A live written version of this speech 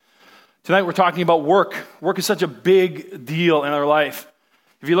Tonight we're talking about work. Work is such a big deal in our life.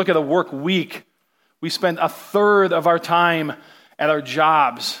 If you look at a work week, we spend a third of our time at our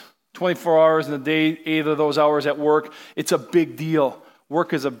jobs, 24 hours in a day, 8 of those hours at work. It's a big deal.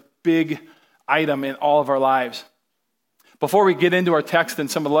 Work is a big item in all of our lives. Before we get into our text and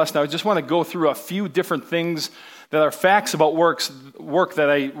some of the lesson, I just want to go through a few different things that are facts about work that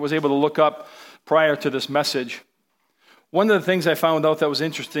I was able to look up prior to this message. One of the things I found out that was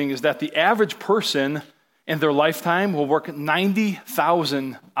interesting is that the average person in their lifetime will work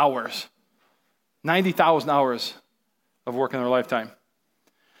 90,000 hours. 90,000 hours of work in their lifetime.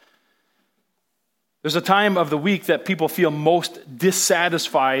 There's a time of the week that people feel most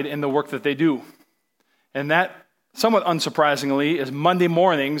dissatisfied in the work that they do. And that, somewhat unsurprisingly, is Monday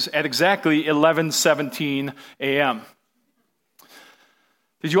mornings at exactly 11:17 a.m.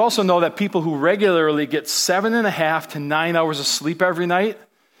 Did you also know that people who regularly get 7.5 to 9 hours of sleep every night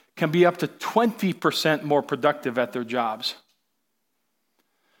can be up to 20% more productive at their jobs?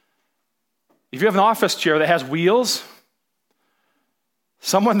 If you have an office chair that has wheels,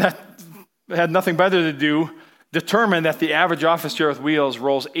 someone that had nothing better to do determined that the average office chair with wheels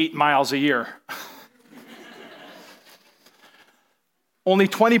rolls 8 miles a year. Only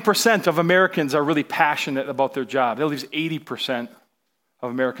 20% of Americans are really passionate about their job. That leaves 80% of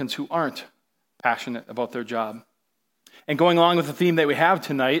Americans who aren't passionate about their job. And going along with the theme that we have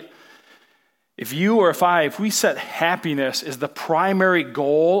tonight, if we set happiness as the primary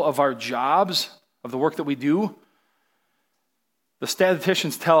goal of our jobs, of the work that we do, the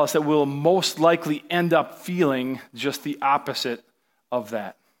statisticians tell us that we'll most likely end up feeling just the opposite of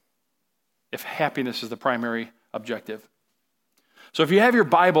that, if happiness is the primary objective. So if you have your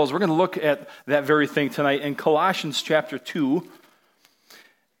Bibles, we're going to look at that very thing tonight in Colossians chapter 2.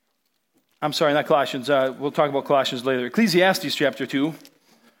 I'm sorry, not Colossians. We'll talk about Colossians later. Ecclesiastes chapter 2.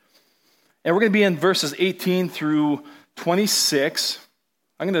 And we're going to be in verses 18 through 26.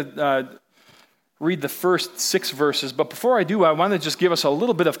 I'm going to read the first 6 verses. But before I do, I want to just give us a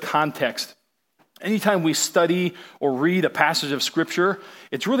little bit of context. Anytime we study or read a passage of Scripture,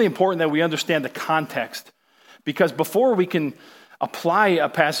 it's really important that we understand the context. Because before we can apply a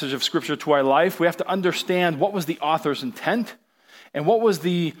passage of Scripture to our life, we have to understand what was the author's intent and what was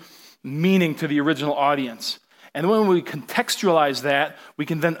the meaning to the original audience. And when we contextualize that, we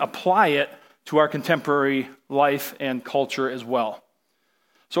can then apply it to our contemporary life and culture as well.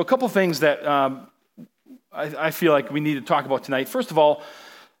 So a couple things that I feel like we need to talk about tonight. First of all,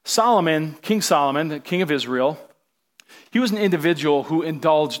 King Solomon, the king of Israel, he was an individual who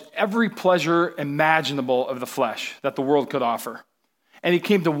indulged every pleasure imaginable of the flesh that the world could offer. And he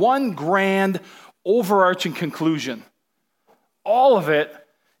came to one grand, overarching conclusion. All of it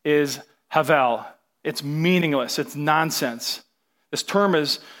is havel. It's meaningless. It's nonsense. This term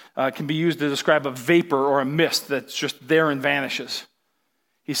can be used to describe a vapor or a mist that's just there and vanishes.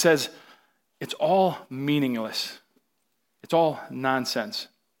 He says, it's all meaningless. It's all nonsense.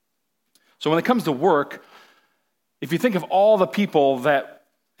 So when it comes to work, if you think of all the people that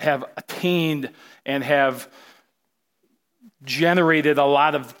have attained and have generated a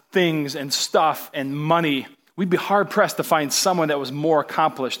lot of things and stuff and money, we'd be hard-pressed to find someone that was more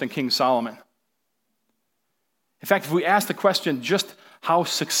accomplished than King Solomon. In fact, if we ask the question just how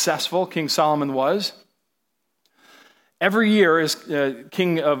successful King Solomon was, every year as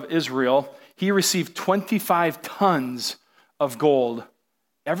king of Israel, he received 25 tons of gold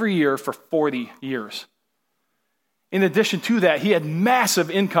every year for 40 years. In addition to that, he had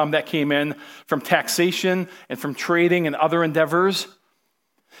massive income that came in from taxation and from trading and other endeavors.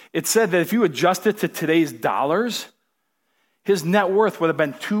 It said that if you adjust it to today's dollars, his net worth would have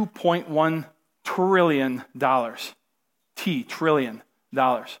been $2.1 trillion. Trillion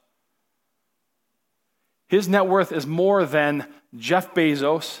dollars. His net worth is more than Jeff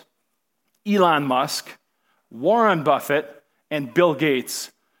Bezos, Elon Musk, Warren Buffett, and Bill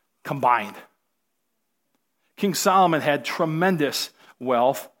Gates combined. King Solomon had tremendous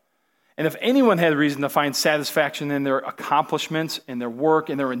wealth, and if anyone had reason to find satisfaction in their accomplishments, in their work,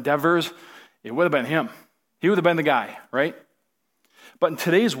 in their endeavors, it would have been him. He would have been the guy, right? But in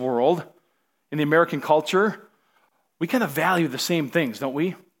today's world, in the American culture, we kind of value the same things, don't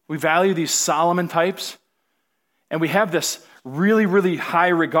we? We value these Solomon types, and we have this really, really high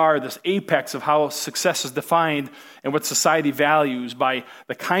regard, this apex of how success is defined and what society values by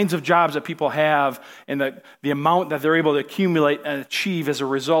the kinds of jobs that people have and the amount that they're able to accumulate and achieve as a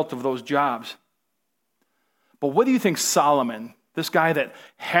result of those jobs. But what do you think Solomon, this guy that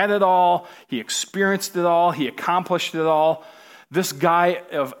had it all, he experienced it all, he accomplished it all, this guy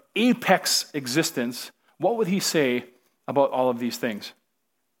of apex existence, what would he say about all of these things?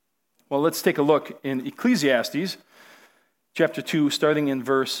 Well, let's take a look in Ecclesiastes chapter 2, starting in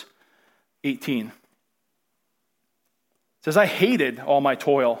verse 18. It says, I hated all my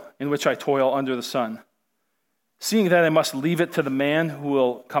toil in which I toil under the sun, seeing that I must leave it to the man who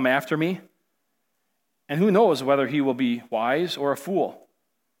will come after me, and who knows whether he will be wise or a fool.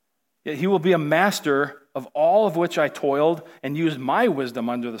 Yet he will be a master of all of which I toiled and used my wisdom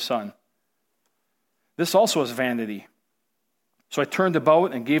under the sun. This also is vanity. So I turned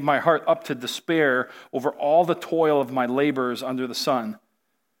about and gave my heart up to despair over all the toil of my labors under the sun.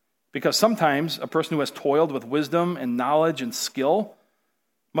 Because sometimes a person who has toiled with wisdom and knowledge and skill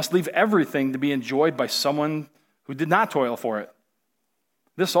must leave everything to be enjoyed by someone who did not toil for it.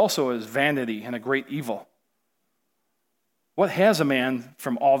 This also is vanity and a great evil. What has a man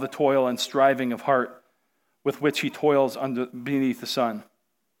from all the toil and striving of heart with which he toils beneath the sun?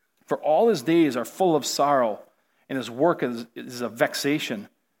 For all his days are full of sorrow, and his work is a vexation.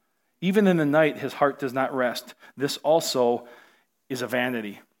 Even in the night his heart does not rest. This also is a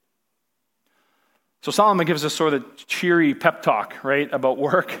vanity. So Solomon gives us sort of cheery pep talk, right, about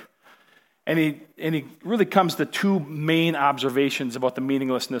work. And he really comes to two main observations about the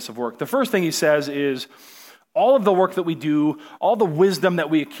meaninglessness of work. The first thing he says is, all of the work that we do, all the wisdom that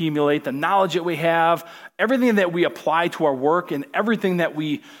we accumulate, the knowledge that we have, everything that we apply to our work, and everything that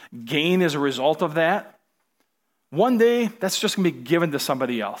we gain as a result of that, one day that's just going to be given to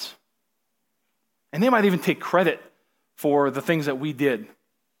somebody else. And they might even take credit for the things that we did.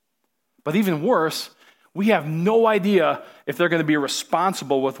 But even worse, we have no idea if they're going to be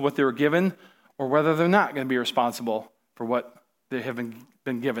responsible with what they were given or whether they're not going to be responsible for what they have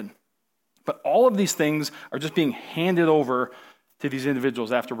been given. But all of these things are just being handed over to these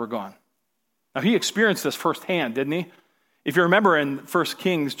individuals after we're gone. Now, he experienced this firsthand, didn't he? If you remember in 1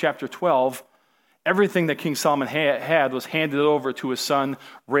 Kings chapter 12, everything that King Solomon had was handed over to his son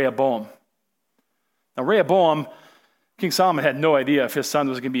Rehoboam. Now, Rehoboam, King Solomon had no idea if his son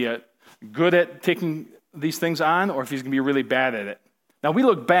was going to be good at taking these things on or if he's going to be really bad at it. Now, we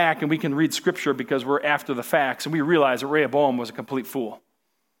look back and we can read Scripture because we're after the facts, and we realize that Rehoboam was a complete fool.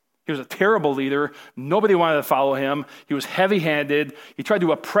 He was a terrible leader. Nobody wanted to follow him. He was heavy-handed. He tried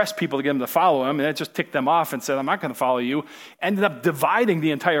to oppress people to get them to follow him, and it just ticked them off and said, I'm not going to follow you. Ended up dividing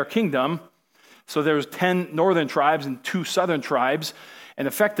the entire kingdom. So there's 10 northern tribes and 2 southern tribes, and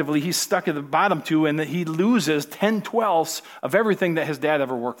effectively he's stuck at the bottom 2, and he loses 10/12 of everything that his dad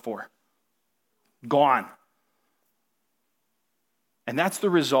ever worked for. Gone. And that's the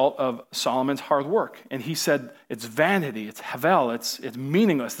result of Solomon's hard work. And he said it's vanity, it's havel, it's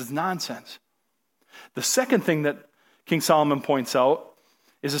meaningless, it's nonsense. The second thing that King Solomon points out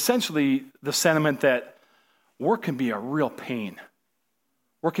is essentially the sentiment that work can be a real pain.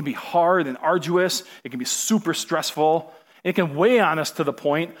 Work can be hard and arduous. It can be super stressful. It can weigh on us to the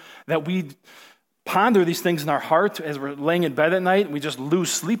point that we ponder these things in our heart as we're laying in bed at night, and we just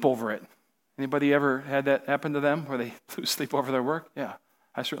lose sleep over it. Anybody ever had that happen to them where they lose sleep over their work? Yeah,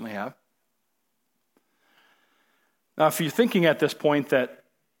 I certainly have. Now, if you're thinking at this point that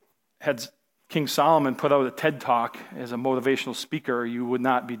had King Solomon put out a TED Talk as a motivational speaker, you would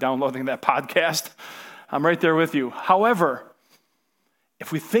not be downloading that podcast. I'm right there with you. However,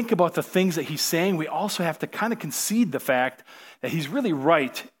 if we think about the things that he's saying, we also have to kind of concede the fact that he's really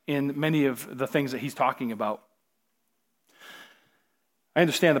right in many of the things that he's talking about. I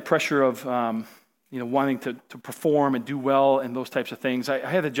understand the pressure of wanting to perform and do well and those types of things. I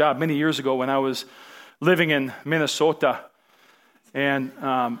had a job many years ago when I was living in Minnesota, and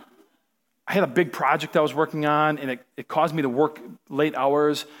I had a big project I was working on, and it caused me to work late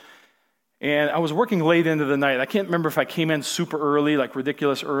hours. And I was working late into the night. I can't remember if I came in super early, like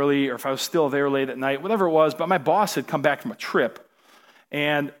ridiculous early, or if I was still there late at night, whatever it was. But my boss had come back from a trip,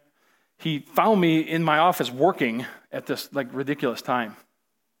 and he found me in my office working at this like ridiculous time.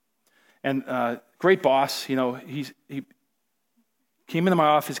 And great boss, he came into my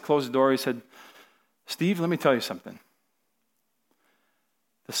office, closed the door. He said, "Steve, let me tell you something.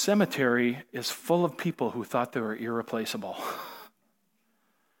 The cemetery is full of people who thought they were irreplaceable."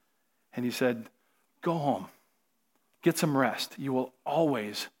 And he said, "Go home, get some rest. You will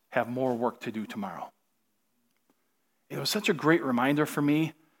always have more work to do tomorrow." It was such a great reminder for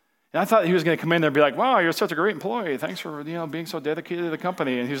me. And I thought he was going to come in there and be like, "Wow, you're such a great employee. Thanks for being so dedicated to the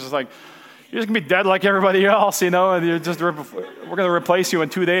company." And he's just like, "You're just going to be dead like everybody else, and we're going to replace you in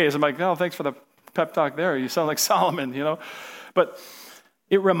 2 days." I'm like, "No, thanks for the pep talk there. You sound like Solomon, But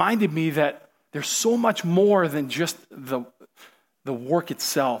it reminded me that there's so much more than just the work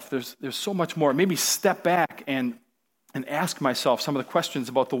itself. There's so much more. Maybe step back and and ask myself some of the questions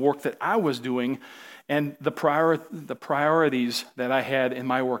about the work that I was doing and the priorities that I had in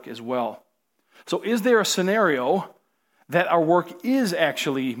my work as well. So is there a scenario that our work is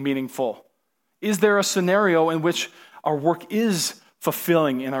actually meaningful? Is there a scenario in which our work is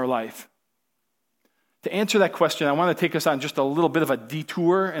fulfilling in our life? To answer that question, I want to take us on just a little bit of a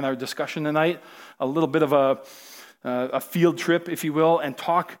detour in our discussion tonight, a little bit of a field trip, if you will, and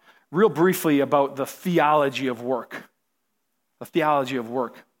talk real briefly about the theology of work. The theology of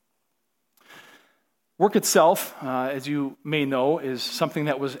work. Work itself, as you may know, is something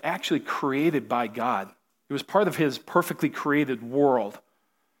that was actually created by God. It was part of his perfectly created world.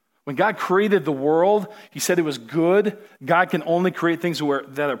 When God created the world, he said it was good. God can only create things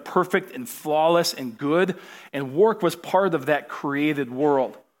that are perfect and flawless and good, and work was part of that created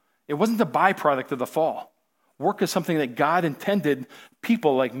world. It wasn't a byproduct of the fall. Work is something that God intended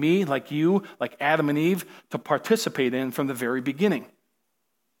people like me, like you, like Adam and Eve, to participate in from the very beginning.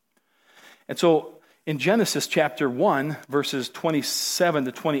 And so in Genesis chapter 1, verses 27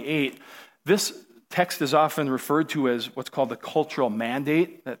 to 28, this text is often referred to as what's called the cultural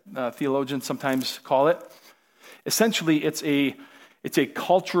mandate, that theologians sometimes call it. Essentially, it's a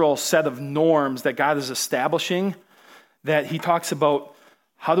cultural set of norms that God is establishing, that he talks about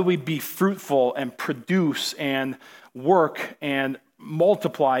how do we be fruitful and produce and work and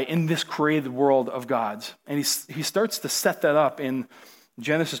multiply in this created world of God's. And he starts to set that up in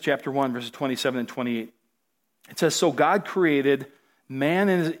Genesis chapter 1, verses 27 and 28. It says, "So God created man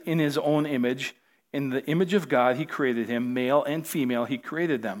in his own image. In the image of God, he created him, male and female, he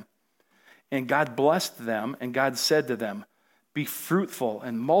created them. And God blessed them, and God said to them, 'Be fruitful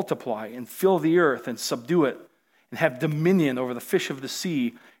and multiply and fill the earth and subdue it, and have dominion over the fish of the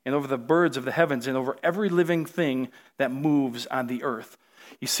sea and over the birds of the heavens and over every living thing that moves on the earth.'"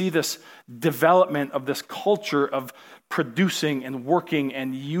 You see this development of this culture of producing and working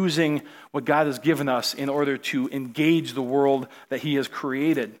and using what God has given us in order to engage the world that he has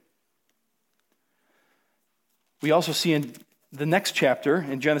created. We also see in the next chapter,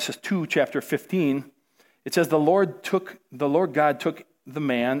 in Genesis 2, chapter 15, it says, the Lord God took the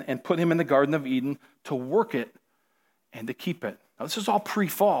man and put him in the Garden of Eden to work it and to keep it. Now, this is all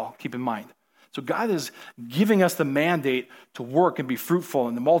pre-fall, keep in mind. So God is giving us the mandate to work and be fruitful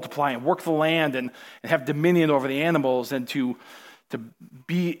and to multiply and work the land and have dominion over the animals and to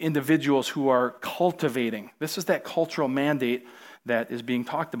be individuals who are cultivating. This is that cultural mandate that is being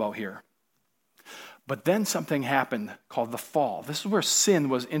talked about here. But then something happened called the fall. This is where sin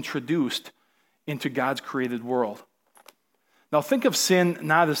was introduced into God's created world. Now think of sin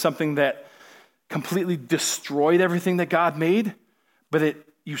not as something that completely destroyed everything that God made, but it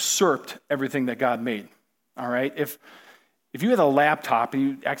usurped everything that God made. All right? If you had a laptop and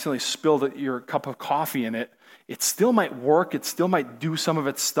you accidentally spilled your cup of coffee in it, it still might work, it still might do some of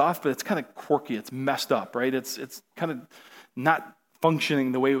its stuff, but it's kind of quirky, it's messed up, right? It's kind of not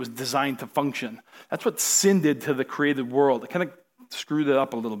functioning the way it was designed to function. That's what sin did to the created world. It kind of screwed it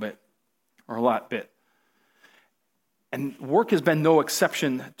up a little bit, or a lot bit. And work has been no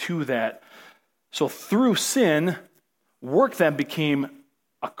exception to that. So through sin, work then became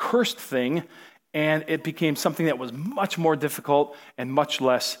a cursed thing, and it became something that was much more difficult and much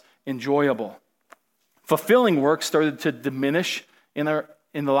less enjoyable. Fulfilling work started to diminish in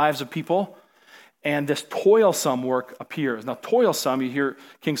the lives of people, and this toilsome work appears. Now, toilsome, you hear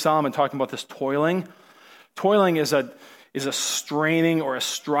King Solomon talking about this toiling. Toiling is a straining or a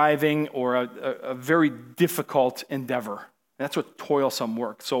striving or a very difficult endeavor. That's what toilsome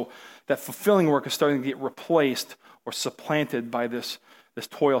work. So that fulfilling work is starting to get replaced or supplanted by this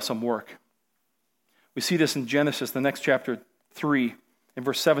toilsome work. We see this in Genesis, the next chapter 3, in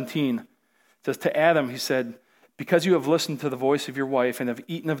verse 17. It says, "To Adam, he said, 'Because you have listened to the voice of your wife and have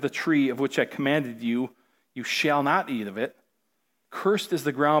eaten of the tree of which I commanded you, you shall not eat of it. Cursed is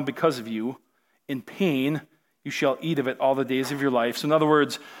the ground because of you. In pain you shall eat of it all the days of your life.'" So in other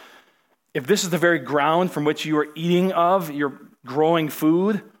words, if this is the very ground from which you are eating of, your growing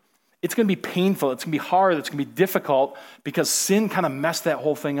food, it's going to be painful, it's going to be hard, it's going to be difficult because sin kind of messed that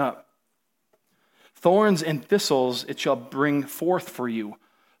whole thing up. "Thorns and thistles it shall bring forth for you."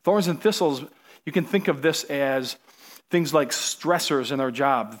 Thorns and thistles, you can think of this as things like stressors in our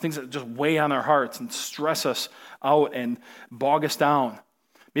job, the things that just weigh on our hearts and stress us out and bog us down.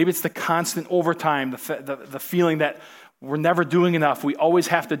 Maybe it's the constant overtime, the feeling that we're never doing enough, we always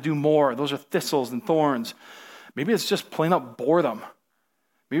have to do more. Those are thistles and thorns. Maybe it's just plain up boredom.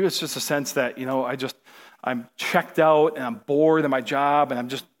 Maybe it's just a sense that, I'm checked out and I'm bored in my job and I'm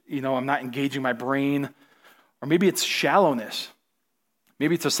just, I'm not engaging my brain. Or maybe it's shallowness.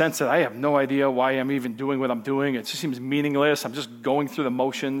 Maybe it's a sense that I have no idea why I'm even doing what I'm doing. It just seems meaningless. I'm just going through the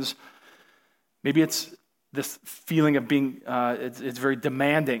motions. Maybe it's this feeling of being, it's very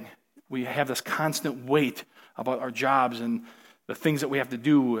demanding. We have this constant weight about our jobs and the things that we have to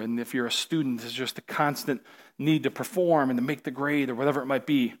do. And if you're a student, it's just the constant need to perform and to make the grade or whatever it might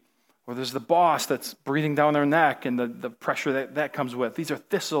be. Or there's the boss that's breathing down their neck and the pressure that comes with. These are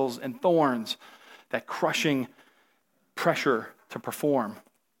thistles and thorns, that crushing pressure to perform.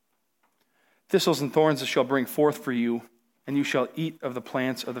 Thistles and thorns shall bring forth for you, and you shall eat of the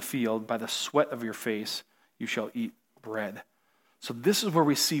plants of the field. By the sweat of your face you shall eat bread. So this is where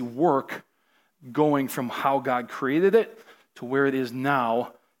we see work going from how God created it to where it is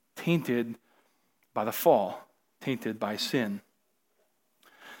now, tainted by the fall, tainted by sin.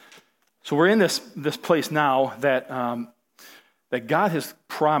 So we're in this place now that God has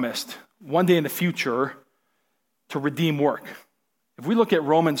promised one day in the future to redeem work. If we look at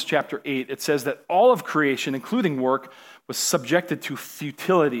Romans chapter 8, it says that all of creation, including work, was subjected to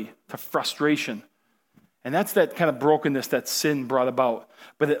futility, to frustration. And that's that kind of brokenness that sin brought about.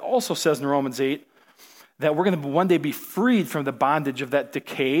 But it also says in Romans 8 that we're going to one day be freed from the bondage of that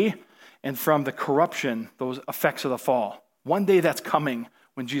decay and from the corruption, those effects of the fall. One day that's coming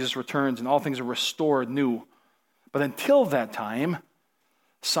when Jesus returns and all things are restored new. But until that time,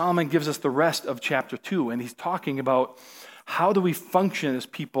 Solomon gives us the rest of chapter 2, and he's talking about how do we function as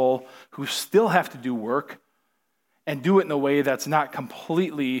people who still have to do work and do it in a way that's not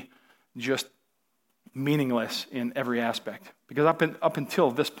completely just meaningless in every aspect. Because up until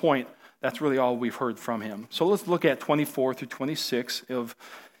this point, that's really all we've heard from him. So let's look at 24 through 26 of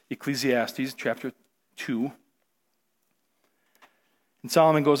Ecclesiastes chapter 2. And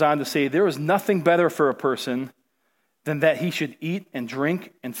Solomon goes on to say, there is nothing better for a person than that he should eat and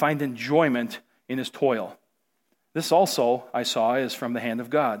drink and find enjoyment in his toil. This also, I saw, is from the hand of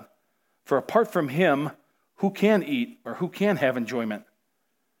God. For apart from him, who can eat or who can have enjoyment?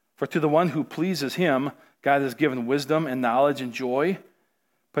 For to the one who pleases him, God has given wisdom and knowledge and joy.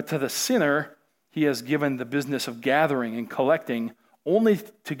 But to the sinner, he has given the business of gathering and collecting only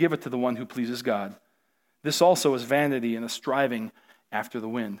to give it to the one who pleases God. This also is vanity and a striving after the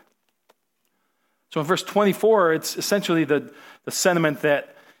wind. So in verse 24, it's essentially the sentiment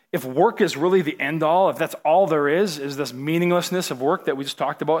that if work is really the end all, if that's all there is this meaninglessness of work that we just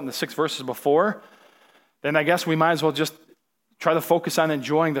talked about in the 6 verses before, then I guess we might as well just try to focus on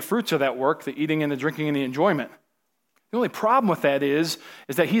enjoying the fruits of that work, the eating and the drinking and the enjoyment. The only problem with that is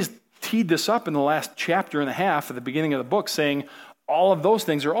that he's teed this up in the last chapter and a half at the beginning of the book, saying all of those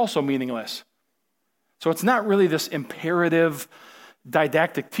things are also meaningless. So it's not really this imperative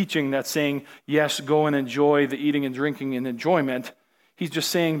didactic teaching that's saying, yes, go and enjoy the eating and drinking and enjoyment. He's just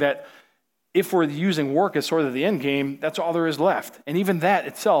saying that if we're using work as sort of the end game, that's all there is left. And even that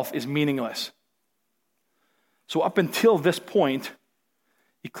itself is meaningless. So up until this point,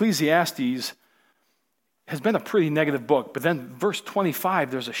 Ecclesiastes has been a pretty negative book. But then verse 25,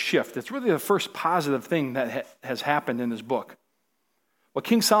 there's a shift. It's really the first positive thing that has happened in this book. What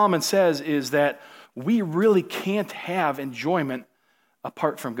King Solomon says is that we really can't have enjoyment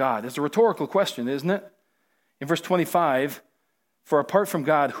apart from God. It's a rhetorical question, isn't it? In verse 25, for apart from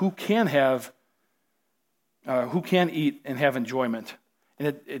God, who can eat and have enjoyment? And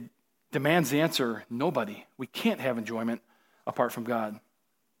it demands the answer, nobody. We can't have enjoyment apart from God.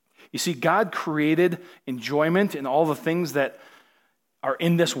 You see, God created enjoyment in all the things that are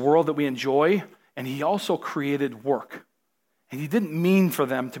in this world that we enjoy, and he also created work. And he didn't mean for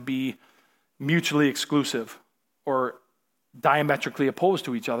them to be mutually exclusive or diametrically opposed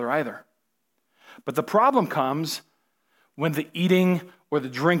to each other either. But the problem comes when the eating or the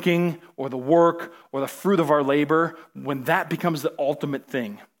drinking or the work or the fruit of our labor, when that becomes the ultimate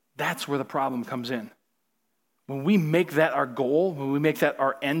thing. That's where the problem comes in. When we make that our goal, when we make that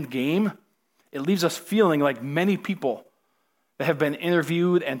our end game, it leaves us feeling like many people that have been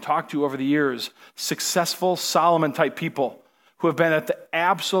interviewed and talked to over the years, successful Solomon-type people who have been at the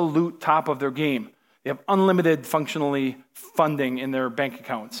absolute top of their game. They have unlimited functionally funding in their bank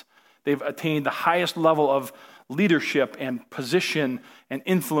accounts. They've attained the highest level of leadership and position and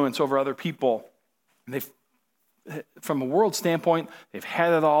influence over other people. And from a world standpoint, they've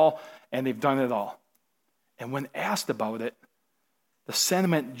had it all and they've done it all. And when asked about it, the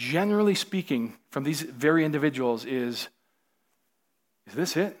sentiment, generally speaking, from these very individuals is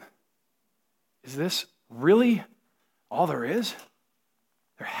this it? Is this really all there is?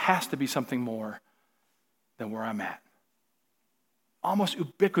 There has to be something more than where I'm at. Almost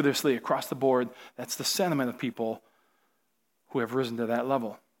ubiquitously across the board, that's the sentiment of people who have risen to that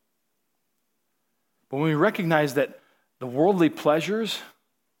level. But when we recognize that the worldly pleasures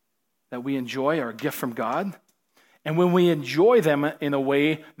that we enjoy are a gift from God. And when we enjoy them in a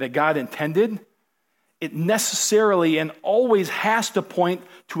way that God intended, it necessarily and always has to point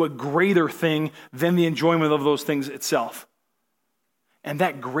to a greater thing than the enjoyment of those things itself. And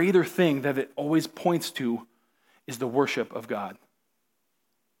that greater thing that it always points to is the worship of God.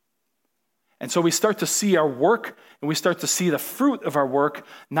 And so we start to see our work and we start to see the fruit of our work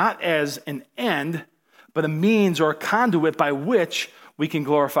not as an end, but a means or a conduit by which we can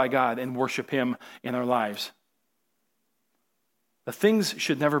glorify God and worship Him in our lives. The things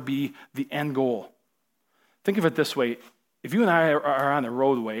should never be the end goal. Think of it this way. If you and I are on a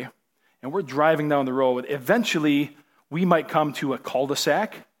roadway and we're driving down the road, eventually we might come to a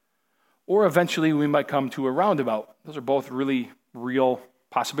cul-de-sac or eventually we might come to a roundabout. Those are both really real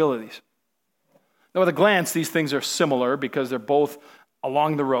possibilities. Now, at a glance, these things are similar because they're both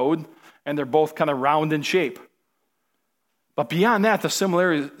along the road and they're both kind of round in shape. But beyond that, the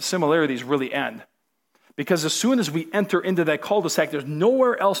similarities really end. Because as soon as we enter into that cul-de-sac, there's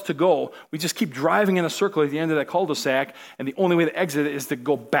nowhere else to go. We just keep driving in a circle at the end of that cul-de-sac, and the only way to exit it is to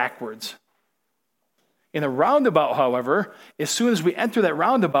go backwards. In a roundabout, however, as soon as we enter that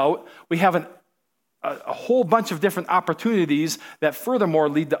roundabout, we have a whole bunch of different opportunities that furthermore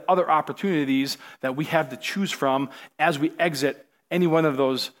lead to other opportunities that we have to choose from as we exit any one of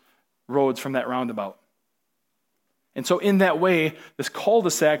those roads from that roundabout. And so in that way, this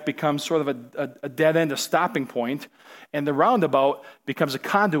cul-de-sac becomes sort of a dead end, a stopping point, and the roundabout becomes a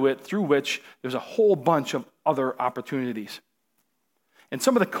conduit through which there's a whole bunch of other opportunities. And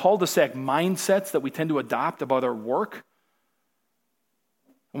some of the cul-de-sac mindsets that we tend to adopt about our work,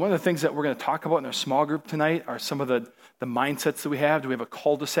 and one of the things that we're going to talk about in our small group tonight are some of the mindsets that we have. Do we have a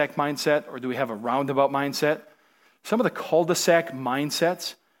cul-de-sac mindset or do we have a roundabout mindset? Some of the cul-de-sac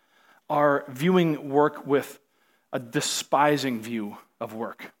mindsets are viewing work with a despising view of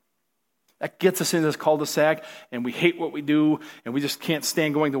work. That gets us into this cul-de-sac, and we hate what we do, and we just can't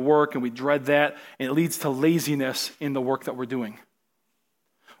stand going to work, and we dread that, and it leads to laziness in the work that we're doing.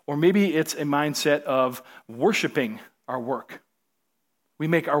 Or maybe it's a mindset of worshiping our work. We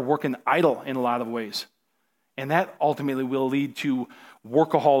make our work an idol in a lot of ways, and that ultimately will lead to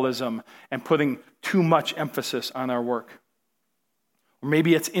workaholism and putting too much emphasis on our work. Or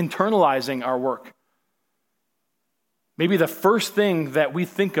maybe it's internalizing our work. Maybe the first thing that we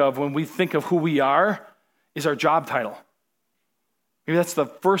think of when we think of who we are is our job title. Maybe that's the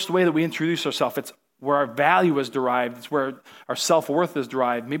first way that we introduce ourselves. It's where our value is derived. It's where our self-worth is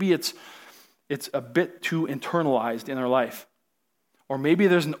derived. Maybe it's a bit too internalized in our life. Or maybe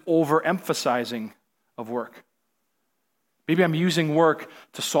there's an overemphasizing of work. Maybe I'm using work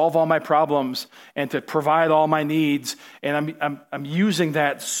to solve all my problems and to provide all my needs, and I'm using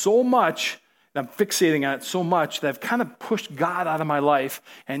that so much, and I'm fixating on it so much that I've kind of pushed God out of my life,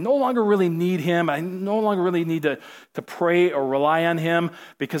 and I no longer really need Him. I no longer really need to pray or rely on Him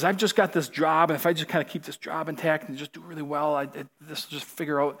because I've just got this job, and if I just kind of keep this job intact and just do really well, just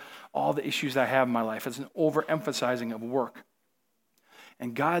figure out all the issues that I have in my life. It's an overemphasizing of work.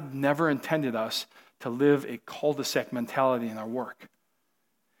 And God never intended us to live a cul-de-sac mentality in our work.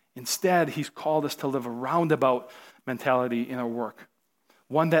 Instead, He's called us to live a roundabout mentality in our work.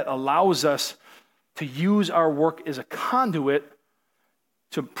 One that allows us to use our work as a conduit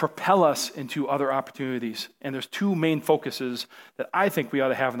to propel us into other opportunities. And there's two main focuses that I think we ought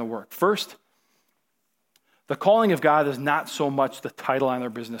to have in the work. First, the calling of God is not so much the title on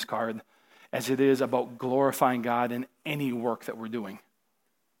our business card as it is about glorifying God in any work that we're doing.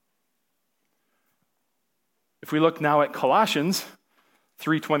 If we look now at Colossians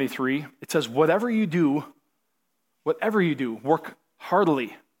 3:23, it says, whatever you do, work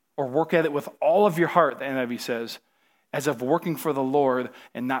heartily, or work at it with all of your heart, the NIV says, as of working for the Lord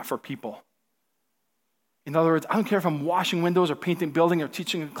and not for people. In other words, I don't care if I'm washing windows or painting building or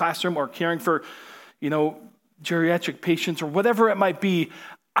teaching in a classroom or caring for, geriatric patients or whatever it might be.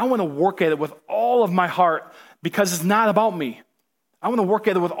 I want to work at it with all of my heart because it's not about me. I want to work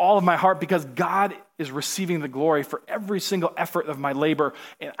at it with all of my heart because God is receiving the glory for every single effort of my labor,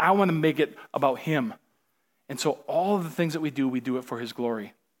 and I want to make it about Him. And so all of the things that we do it for His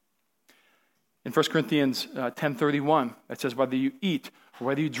glory. In 1 Corinthians 10:31, it says, whether you eat or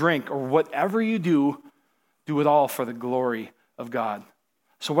whether you drink or whatever you do it all for the glory of God.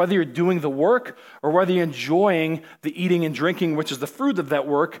 So whether you're doing the work or whether you're enjoying the eating and drinking, which is the fruit of that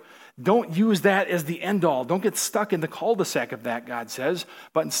work, don't use that as the end all. Don't get stuck in the cul-de-sac of that, God says,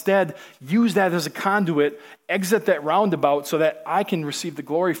 but instead use that as a conduit, exit that roundabout so that I can receive the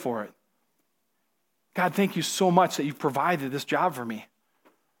glory for it. God, thank you so much that you've provided this job for me.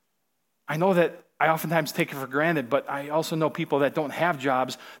 I know that I oftentimes take it for granted, but I also know people that don't have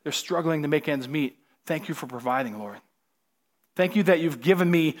jobs. They're struggling to make ends meet. Thank you for providing, Lord. Thank you that you've given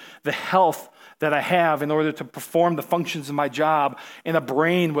me the health that I have in order to perform the functions of my job and a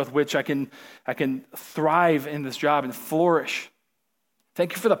brain with which I can thrive in this job and flourish.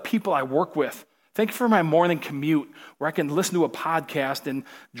 Thank you for the people I work with. Thank you for my morning commute where I can listen to a podcast and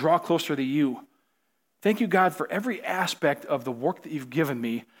draw closer to you. Thank you, God, for every aspect of the work that you've given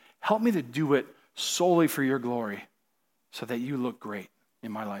me. Help me to do it solely for your glory so that you look great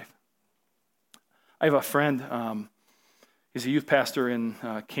in my life. I have a friend, he's a youth pastor in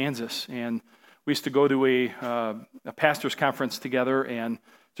Kansas, and we used to go to a pastor's conference together, and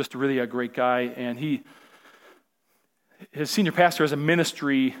just really a great guy. And his senior pastor has a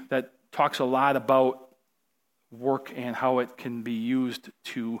ministry that talks a lot about work and how it can be used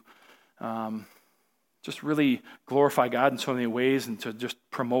to just really glorify God in so many ways and to just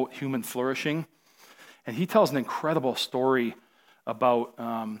promote human flourishing. And he tells an incredible story about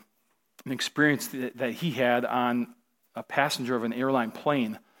an experience that he had on a passenger of an airline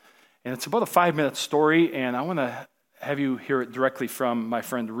plane. And it's about a 5-minute story, and I want to have you hear it directly from my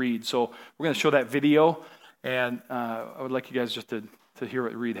friend Reed. So we're going to show that video, and I would like you guys just to hear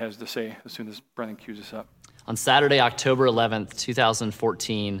what Reed has to say as soon as Brennan cues us up. On Saturday, October 11th,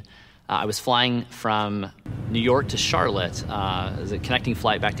 2014, I was flying from New York to Charlotte as a connecting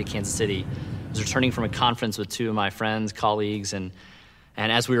flight back to Kansas City. I was returning from a conference with 2 of my friends, colleagues, and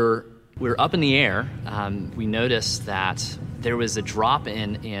as we were up in the air, we noticed that there was a drop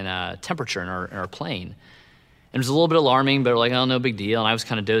in temperature in our plane. And it was a little bit alarming, but we're like, oh, no big deal. And I was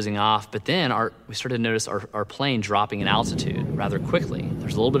kind of dozing off. But then we started to notice our plane dropping in altitude rather quickly.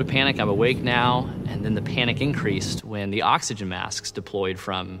 There's a little bit of panic. I'm awake now. And then the panic increased when the oxygen masks deployed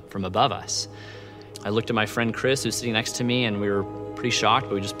from above us. I looked at my friend Chris, who's sitting next to me, and we were pretty shocked,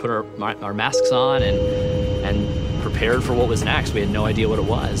 but we just put our masks on and prepared for what was next. We had no idea what it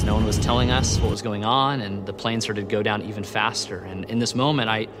was. No one was telling us what was going on, and the plane started to go down even faster. And in this moment,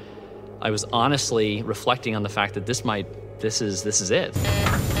 I was honestly reflecting on the fact that this is it.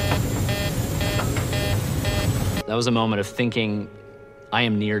 That was a moment of thinking, I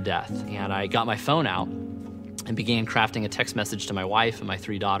am near death. And I got my phone out and began crafting a text message to my wife and my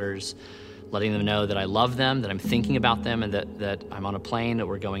 3 daughters, letting them know that I love them, that I'm thinking about them, and that I'm on a plane, that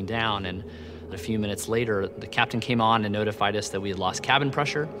we're going down. And a few minutes later, the captain came on and notified us that we had lost cabin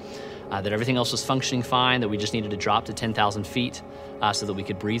pressure, that everything else was functioning fine, that we just needed to drop to 10,000 feet so that we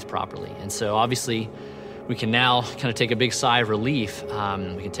could breathe properly. And so obviously, we can now kind of take a big sigh of relief. We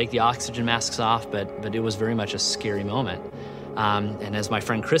can take the oxygen masks off, but it was very much a scary moment. And as my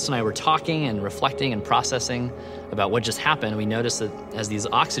friend Chris and I were talking and reflecting and processing about what just happened, we noticed that as these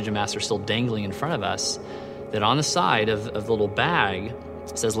oxygen masks are still dangling in front of us, that on the side of the little bag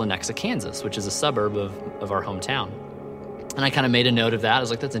says Lenexa, Kansas, which is a suburb of our hometown. And I kind of made a note of that. I was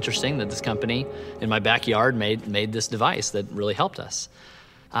like, that's interesting that this company in my backyard made this device that really helped us.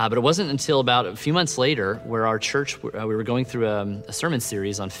 But it wasn't until about a few months later where our church, we were going through a sermon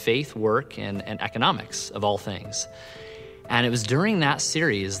series on faith, work, and economics, of all things. And it was during that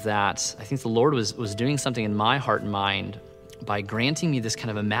series that I think the Lord was doing something in my heart and mind by granting me this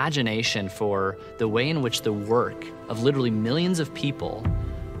kind of imagination for the way in which the work of literally millions of people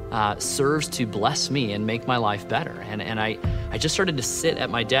serves to bless me and make my life better. And I just started to sit at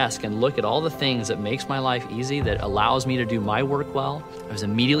my desk and look at all the things that makes my life easy, that allows me to do my work well. I was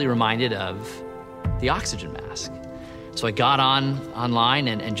immediately reminded of the oxygen mask. So I got online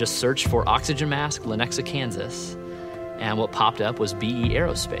and just searched for oxygen mask, Lenexa, Kansas. And what popped up was BE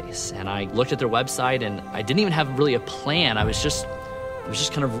Aerospace. And I looked at their website, and I didn't even have really a plan. I was just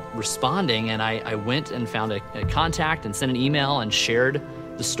kind of responding, and I went and found a contact and sent an email and shared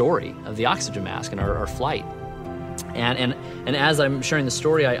the story of the oxygen mask and our flight. And as I'm sharing the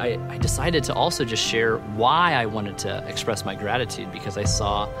story, I decided to also just share why I wanted to express my gratitude, because I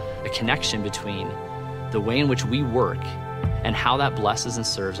saw a connection between the way in which we work and how that blesses and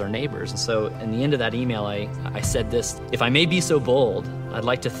serves our neighbors. And so in the end of that email, I said this: if I may be so bold, I'd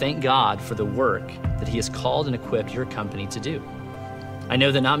like to thank God for the work that He has called and equipped your company to do. I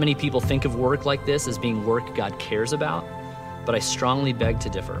know that not many people think of work like this as being work God cares about, but I strongly beg to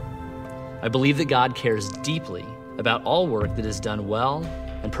differ. I believe that God cares deeply about all work that is done well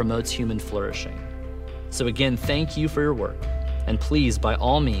and promotes human flourishing. So again, thank you for your work, and please, by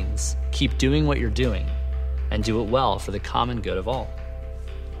all means, keep doing what you're doing and do it well for the common good of all.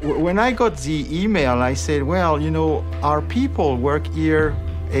 When I got the email, I said, well, our people work here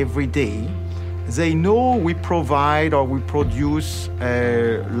every day. They know we provide or we produce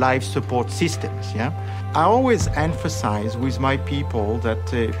life support systems, yeah? I always emphasize with my people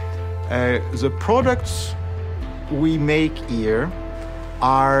that the products we make here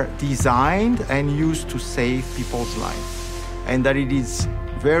are designed and used to save people's lives, and that it is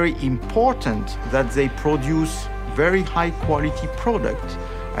very important that they produce very high quality product,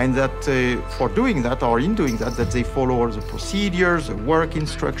 and that for doing that, or in doing that, that they follow all the procedures, the work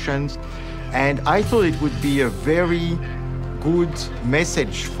instructions. And I thought it would be a very good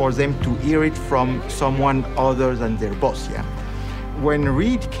message for them to hear it from someone other than their boss. Yeah. When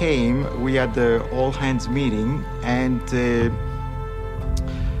Reed came, we had the all hands meeting, and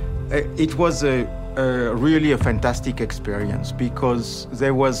it was really a fantastic experience, because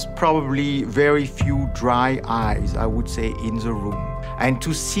there was probably very few dry eyes, I would say, in the room. And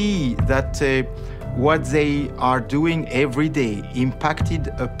to see that what they are doing every day impacted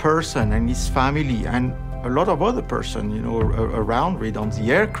a person and his family and a lot of other person, around Reed on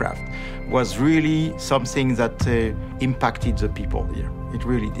the aircraft, was really something that impacted the people here. It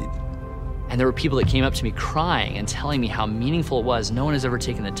really did. And there were people that came up to me crying and telling me how meaningful it was. No one has ever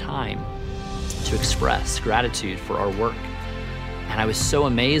taken the time to express gratitude for our work. And I was so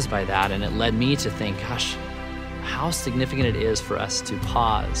amazed by that, and it led me to think, gosh, how significant it is for us to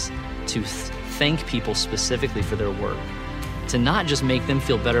pause, to thank people specifically for their work, to not just make them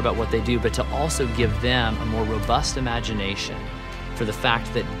feel better about what they do, but to also give them a more robust imagination for the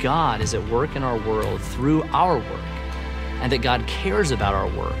fact that God is at work in our world through our work, and that God cares about our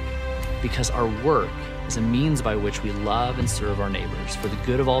work because our work is a means by which we love and serve our neighbors for the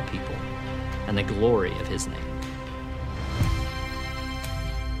good of all people and the glory of His name.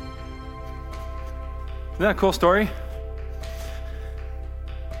 Isn't that a cool story?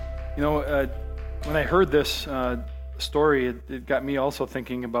 When I heard this story, it got me also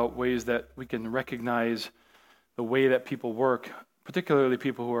thinking about ways that we can recognize the way that people work, particularly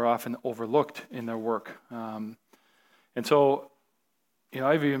people who are often overlooked in their work. And so,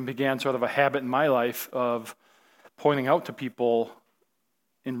 I've even began sort of a habit in my life of pointing out to people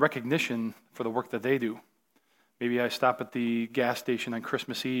in recognition for the work that they do. Maybe I stop at the gas station on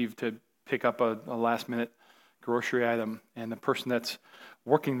Christmas Eve to pick up a last-minute grocery item, and the person that's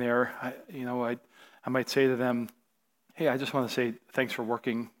working there, I might say to them, hey, I just want to say thanks for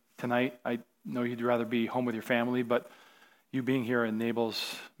working tonight. I know you'd rather be home with your family, but you being here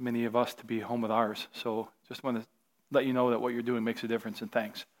enables many of us to be home with ours. So just want to let you know that what you're doing makes a difference, and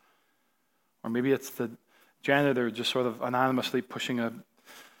thanks. Or maybe it's the janitor just sort of anonymously pushing a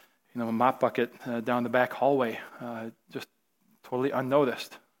mop bucket down the back hallway, just totally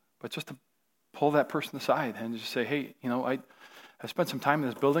unnoticed. But just to pull that person aside and just say, hey, I spent some time in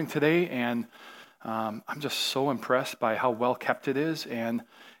this building today, and I'm just so impressed by how well kept it is, and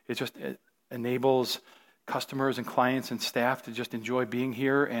it enables customers and clients and staff to just enjoy being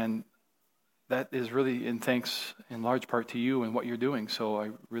here, and that is really in thanks in large part to you and what you're doing. So I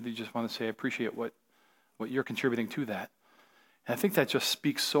really just want to say I appreciate what you're contributing to that. And I think that just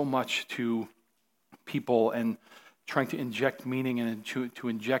speaks so much to people and trying to inject meaning and to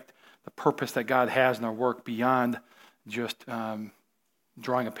inject the purpose that God has in our work beyond just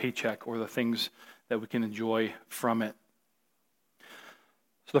drawing a paycheck or the things that we can enjoy from it.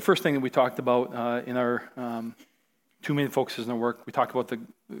 So the first thing that we talked about in our two main focuses in our work, we talked about the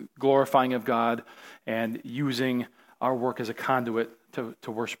glorifying of God and using our work as a conduit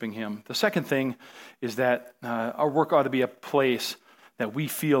to worshiping Him. The second thing is that our work ought to be a place that we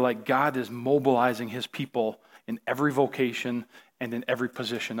feel like God is mobilizing His people in every vocation and in every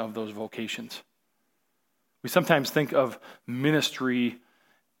position of those vocations. We sometimes think of ministry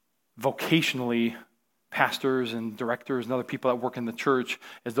vocationally, pastors and directors and other people that work in the church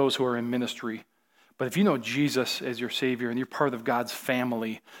as those who are in ministry. But if you know Jesus as your Savior and you're part of God's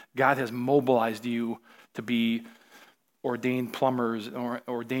family, God has mobilized you to be ordained plumbers or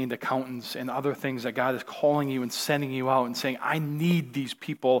ordained accountants and other things that God is calling you and sending you out and saying, I need these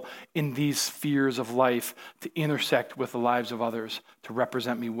people in these spheres of life to intersect with the lives of others to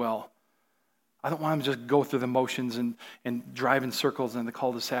represent me well. I don't want them to just go through the motions and drive in circles in the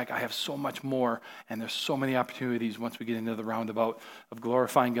cul-de-sac. I have so much more, and there's so many opportunities once we get into the roundabout of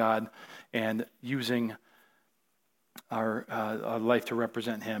glorifying God and using our life to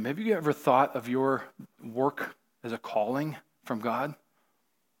represent Him. Have you ever thought of your work as a calling from God?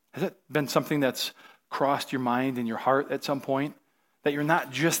 Has it been something that's crossed your mind and your heart at some point? That you're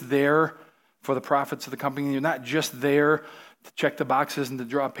not just there for the profits of the company, you're not just there to check the boxes and to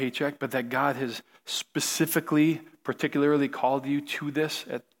draw a paycheck, but that God has specifically, particularly called you to this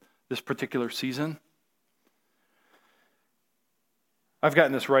at this particular season? I've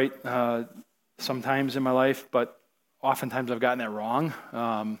gotten this right sometimes in my life, but oftentimes I've gotten it wrong.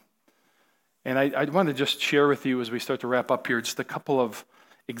 And I want to just share with you as we start to wrap up here just a couple of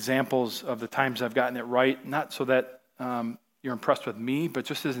examples of the times I've gotten it right, not so that you're impressed with me, but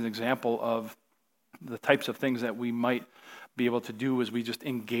just as an example of the types of things that we might be able to do as we just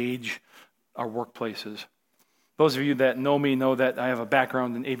engage our workplaces. Those of you that know me know that I have a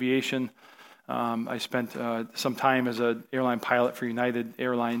background in aviation. I spent some time as an airline pilot for United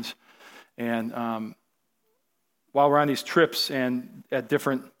Airlines. And while we're on these trips and at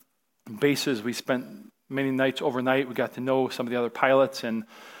different bases, we spent many nights overnight. We got to know some of the other pilots. And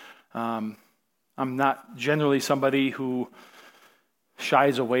I'm not generally somebody who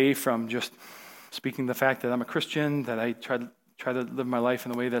shies away from just speaking the fact that I'm a Christian, that I try to live my life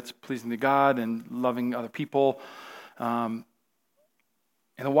in a way that's pleasing to God and loving other people. And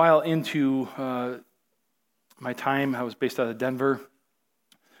a while into my time, I was based out of Denver.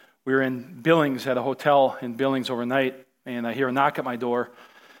 We were in Billings at a hotel in Billings overnight, and I hear a knock at my door,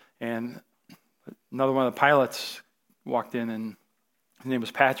 and another one of the pilots walked in, and his name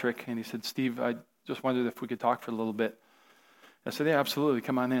was Patrick, and he said, "Steve, I just wondered if we could talk for a little bit." I said, "Yeah, absolutely,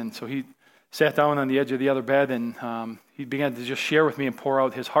 come on in." So he sat down on the edge of the other bed, and he began to just share with me and pour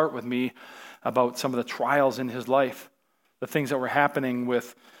out his heart with me about some of the trials in his life, the things that were happening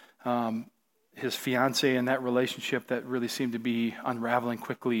with his fiancée and that relationship that really seemed to be unraveling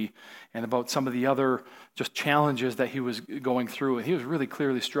quickly, and about some of the other just challenges that he was going through. And he was really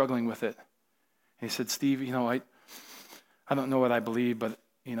clearly struggling with it. And he said, "Steve, I don't know what I believe, but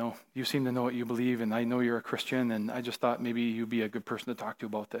you seem to know what you believe, and I know you're a Christian, and I just thought maybe you'd be a good person to talk to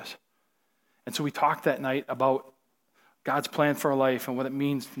about this." And so we talked that night about God's plan for our life and what it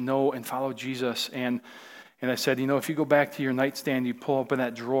means to know and follow Jesus. And I said, if you go back to your nightstand, you pull open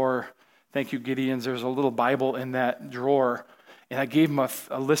that drawer. Thank you, Gideons. There's a little Bible in that drawer. And I gave him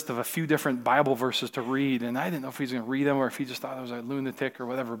a list of a few different Bible verses to read. And I didn't know if he was going to read them or if he just thought I was a lunatic or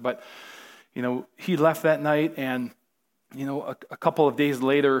whatever. But, he left that night. And, a couple of days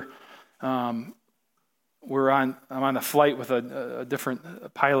later, I'm on a flight with a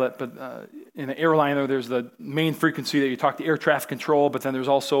different pilot, but in an airliner, there's the main frequency that you talk to air traffic control, but then there's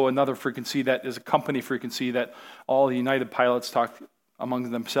also another frequency that is a company frequency that all the United pilots talk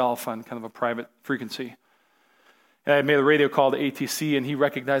among themselves on kind of a private frequency. And I made a radio call to ATC, and he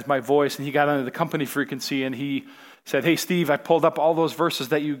recognized my voice, and he got onto the company frequency, and he said, "Hey, Steve, I pulled up all those verses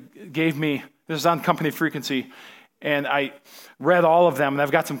that you gave me. This is on company frequency, and I read all of them, and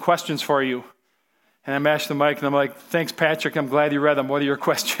I've got some questions for you." And I mashed the mic, and I'm like, "Thanks, Patrick. I'm glad you read them. What are your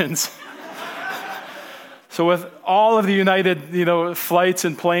questions?" So with all of the United, flights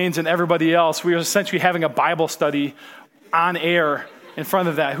and planes and everybody else, we were essentially having a Bible study on air in front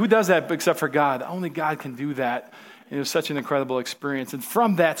of that. Who does that except for God? Only God can do that. And it was such an incredible experience. And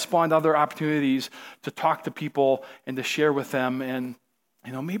from that spawned other opportunities to talk to people and to share with them. And,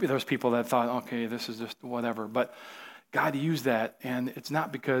 maybe there's people that thought, okay, this is just whatever. But God used that. And it's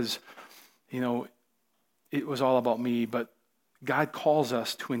not because, it was all about me, but God calls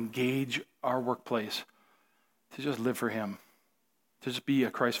us to engage our workplace, to just live for him, to just be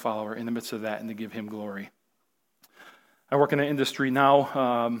a Christ follower in the midst of that and to give him glory. I work in an industry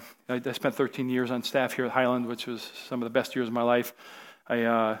now. I spent 13 years on staff here at Highland, which was some of the best years of my life.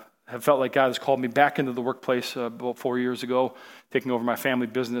 I have felt like God has called me back into the workplace about 4 years ago, taking over my family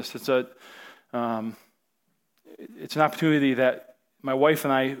business. It's an opportunity that my wife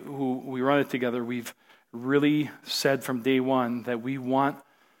and I, who we run it together, we've really said from day one that we want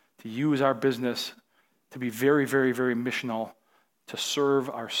to use our business to be very, very, very missional, to serve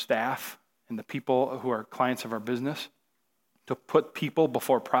our staff and the people who are clients of our business, to put people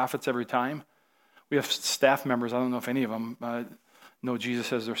before profits every time. We have staff members, I don't know if any of them know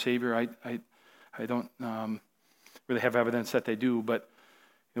Jesus as their Savior. I don't really have evidence that they do, but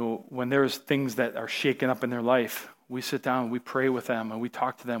when there's things that are shaken up in their life, we sit down, we pray with them, and we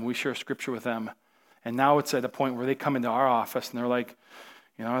talk to them, we share scripture with them. And now it's at a point where they come into our office and they're like,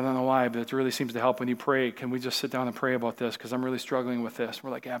 I don't know why, but it really seems to help when you pray. Can we just sit down and pray about this? Because I'm really struggling with this. We're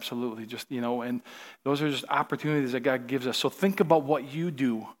like, absolutely. And those are just opportunities that God gives us. So think about what you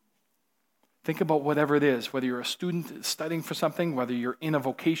do. Think about whatever it is, whether you're a student studying for something, whether you're in a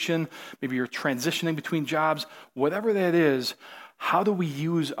vocation, maybe you're transitioning between jobs, whatever that is, how do we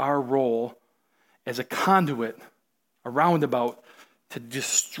use our role as a conduit, a roundabout, to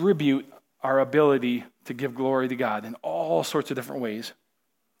distribute our ability to give glory to God in all sorts of different ways?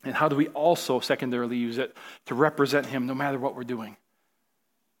 And how do we also secondarily use it to represent him no matter what we're doing?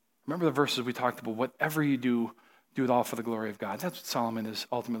 Remember the verses we talked about, whatever you do, do it all for the glory of God. That's what Solomon is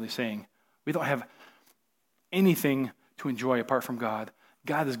ultimately saying. We don't have anything to enjoy apart from God.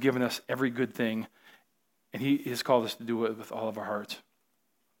 God has given us every good thing, and he has called us to do it with all of our hearts.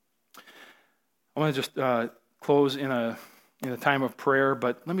 I want to just close in a in a time of prayer,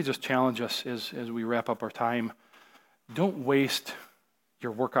 but let me just challenge us as we wrap up our time. Don't waste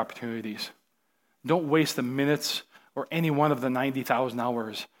your work opportunities. Don't waste the minutes or any one of the 90,000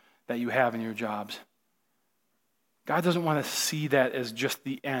 hours that you have in your jobs. God doesn't want to see that as just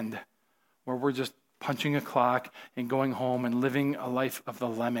the end, where we're just punching a clock and going home and living a life of the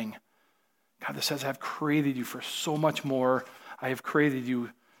lemming. God says, I've created you for so much more. I have created you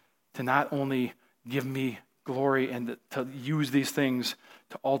to not only give me glory and to use these things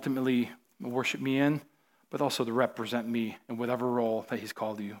to ultimately worship me in, but also to represent me in whatever role that he's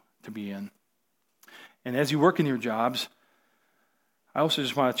called you to be in. And as you work in your jobs, I also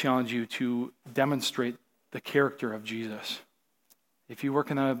just want to challenge you to demonstrate the character of Jesus. If you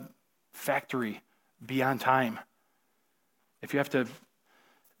work in a factory, be on time. If you have to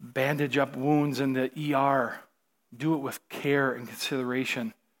bandage up wounds in the ER, do it with care and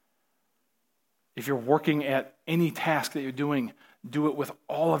consideration. If you're working at any task that you're doing, do it with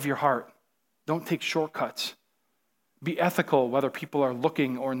all of your heart. Don't take shortcuts. Be ethical whether people are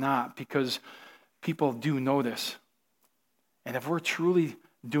looking or not, because people do notice. And if we're truly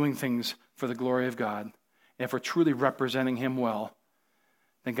doing things for the glory of God, and if we're truly representing him well,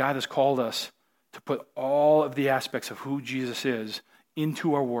 then God has called us to put all of the aspects of who Jesus is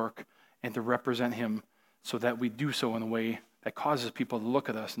into our work and to represent him so that we do so in a way that causes people to look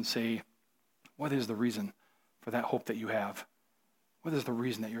at us and say, what is the reason for that hope that you have? What is the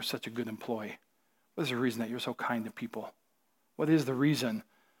reason that you're such a good employee? What is the reason that you're so kind to people? What is the reason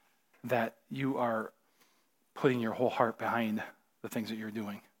that you are putting your whole heart behind the things that you're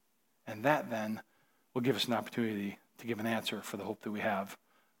doing? And that then will give us an opportunity to give an answer for the hope that we have,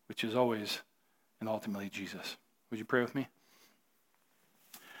 which is always and ultimately Jesus. Would you pray with me?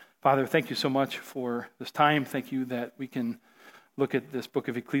 Father, thank you so much for this time. Thank you that we can look at this book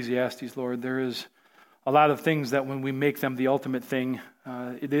of Ecclesiastes, Lord. There is a lot of things that when we make them the ultimate thing,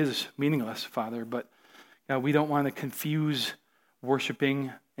 it is meaningless, Father. But we don't want to confuse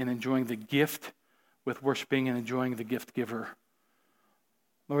worshiping and enjoying the gift with worshiping and enjoying the gift giver.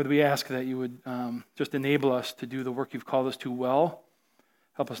 Lord, we ask that you would just enable us to do the work you've called us to well.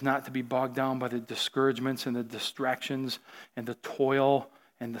 Help us not to be bogged down by the discouragements and the distractions and the toil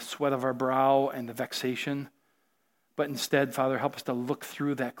and the sweat of our brow and the vexation. But instead, Father, help us to look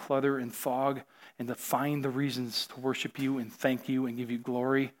through that clutter and fog and to find the reasons to worship you and thank you and give you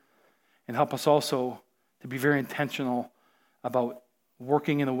glory. And help us also to be very intentional about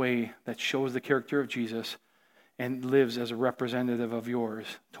working in a way that shows the character of Jesus and lives as a representative of yours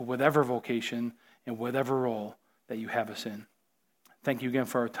to whatever vocation and whatever role that you have us in. Thank you again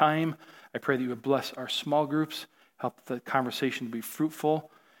for our time. I pray that you would bless our small groups, help the conversation to be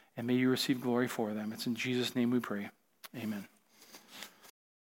fruitful, and may you receive glory for them. It's in Jesus' name we pray. Amen.